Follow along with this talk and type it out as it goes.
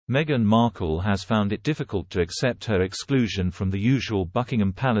Meghan Markle has found it difficult to accept her exclusion from the usual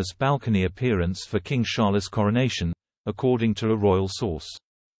Buckingham Palace balcony appearance for King Charles' coronation, according to a royal source.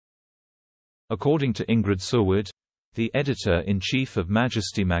 According to Ingrid Seward, the editor-in-chief of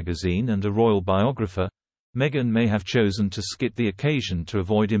Majesty magazine and a royal biographer, Meghan may have chosen to skip the occasion to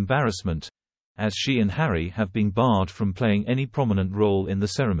avoid embarrassment, as she and Harry have been barred from playing any prominent role in the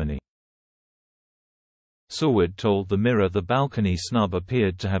ceremony. Seward told the Mirror the balcony snub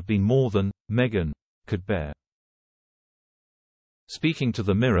appeared to have been more than Meghan could bear. Speaking to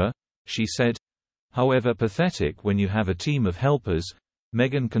the Mirror, she said, "However pathetic when you have a team of helpers,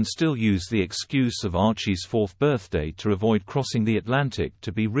 Meghan can still use the excuse of Archie's 4th birthday to avoid crossing the Atlantic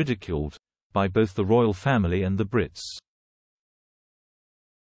to be ridiculed by both the royal family and the Brits.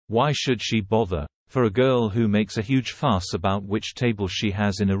 Why should she bother? For a girl who makes a huge fuss about which table she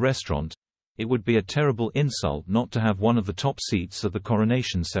has in a restaurant, it would be a terrible insult not to have one of the top seats at the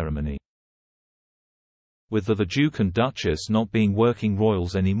coronation ceremony." With the Duke and Duchess not being working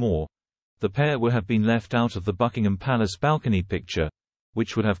royals anymore, the pair would have been left out of the Buckingham Palace balcony picture,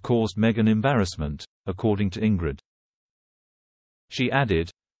 which would have caused Meghan embarrassment, according to Ingrid. She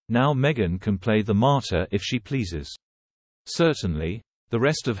added, "Now Meghan can play the martyr if she pleases. Certainly, the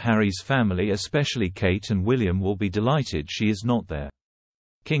rest of Harry's family, especially Kate and William, will be delighted she is not there.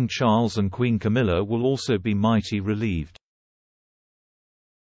 King Charles and Queen Camilla will also be mighty relieved."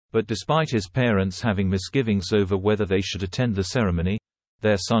 But despite his parents having misgivings over whether they should attend the ceremony,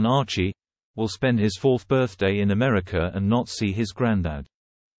 their son Archie will spend his 4th birthday in America and not see his granddad.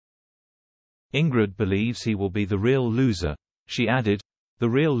 Ingrid believes he will be the real loser. She added, "The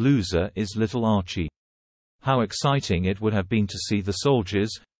real loser is little Archie. How exciting it would have been to see the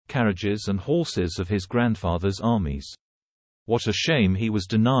soldiers, carriages and horses of his grandfather's armies. What a shame he was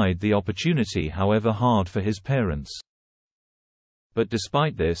denied the opportunity, however hard for his parents." But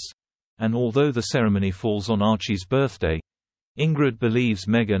despite this, and although the ceremony falls on Archie's birthday, Ingrid believes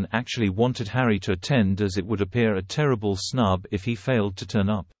Meghan actually wanted Harry to attend, as it would appear a terrible snub if he failed to turn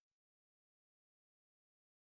up.